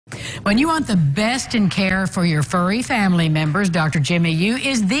When you want the best in care for your furry family members, Dr. Jimmy Yu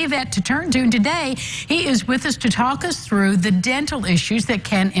is the vet to turn to. And today, he is with us to talk us through the dental issues that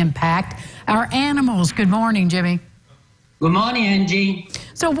can impact our animals. Good morning, Jimmy. Good morning, Angie.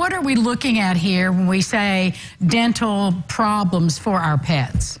 So what are we looking at here when we say dental problems for our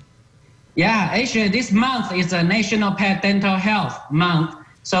pets? Yeah, actually, this month is a National Pet Dental Health Month.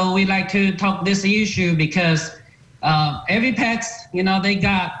 So we like to talk this issue because every pet, they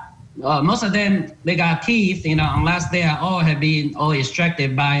got, most of them, they got teeth, unless they are all have been all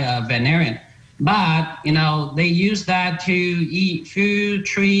extracted by a veterinarian. But, they use that to eat food,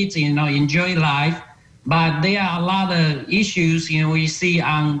 treats, enjoy life. But there are a lot of issues, we see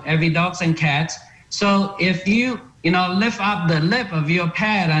on every dogs and cats. So if you, lift up the lip of your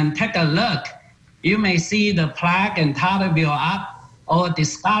pet and take a look, you may see the plaque and tartar build up, or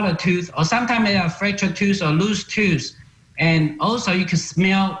discolored tooth, or sometimes they are fractured tooth or loose tooth. And also you can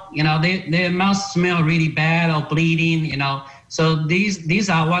smell, their mouth smell really bad or bleeding, So these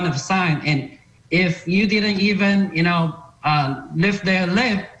are one of the signs. And if you didn't even, lift their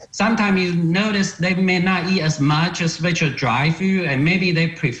lip, sometimes you notice they may not eat as much, especially dry food, and maybe they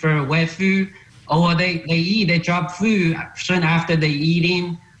prefer wet food, or they drop food soon after they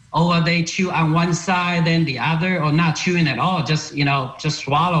eating, or they chew on one side then the other, or not chewing at all, just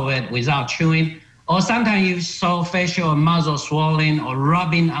swallow it without chewing. Or sometimes you saw facial or muzzle swelling or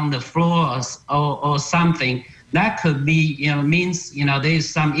rubbing on the floor or something. That could be, means, there's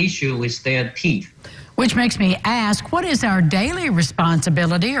some issue with their teeth. Which makes me ask, what is our daily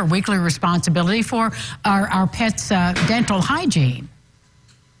responsibility or weekly responsibility for our pets' dental hygiene?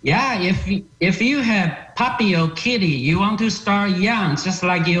 Yeah, if you have puppy or kitty, you want to start young, just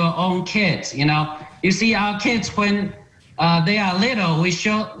like your own kids. You see our kids when they are little, we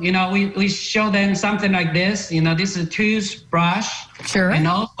show we show them something like this. This is a toothbrush. Sure. And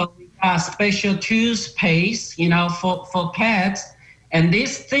also we got special toothpaste, for pets. And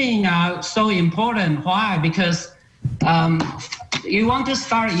these things are so important. Why? Because you want to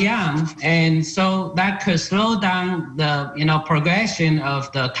start young, and so that could slow down the progression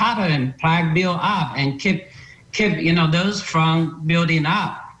of the tartar and plaque build up and keep those from building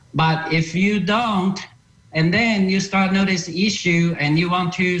up. But if you don't, and then you start notice issue and you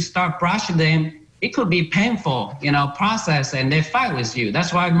want to start brushing them, it could be painful, process, and they fight with you.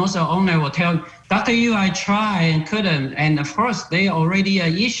 That's why most of the owner will tell you, Dr. Yu, I tried and couldn't, and of course they already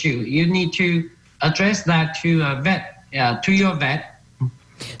an issue. You need to address that to a vet. To your vet.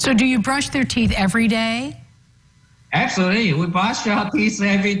 So do you brush their teeth every day? Absolutely. We brush our teeth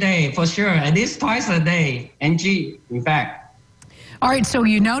every day, for sure. At least twice a day. In fact. All right, so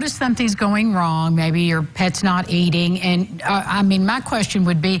you notice something's going wrong. Maybe your pet's not eating. And my question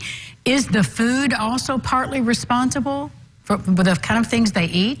would be, is the food also partly responsible for the kind of things they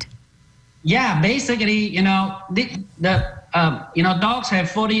eat? Yeah, basically, dogs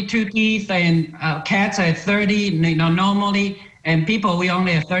have 42 teeth and cats have 30, normally, and people, we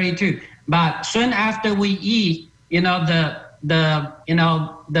only have 32. But soon after we eat, the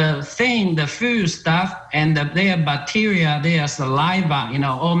food stuff and their bacteria, their saliva,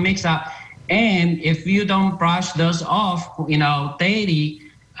 all mixed up. And if you don't brush those off, daily,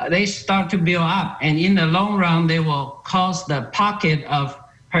 they start to build up. And in the long run, they will cause the pocket of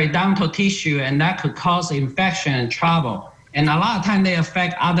periodontal tissue, and that could cause infection and trouble. And a lot of times they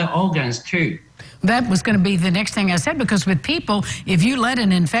affect other organs too. That was going to be the next thing I said, because with people, if you let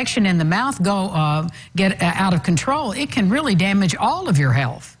an infection in the mouth get out of control, it can really damage all of your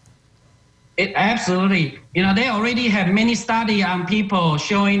health. Absolutely. They already have many studies on people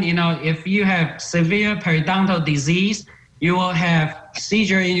showing, if you have severe periodontal disease, you will have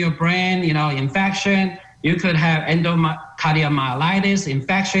seizure in your brain, infection. You could have endocardiomyelitis,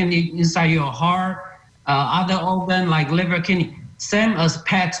 infection inside your heart, other organ like liver, kidney. Same as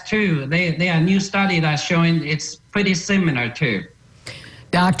pets too. They are new study that's showing it's pretty similar too.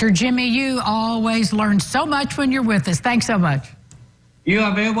 Dr. Jimmy Yu, always learn so much when you're with us. Thanks so much. You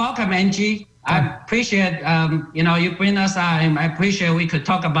are very welcome, Angie. I appreciate, you bring us out, and I appreciate we could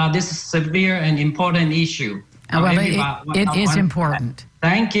talk about this severe and important issue. Well, it is important.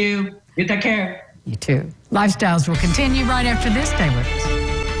 Thank you. You take care. You too. Lifestyles will continue right after this. Stay with us.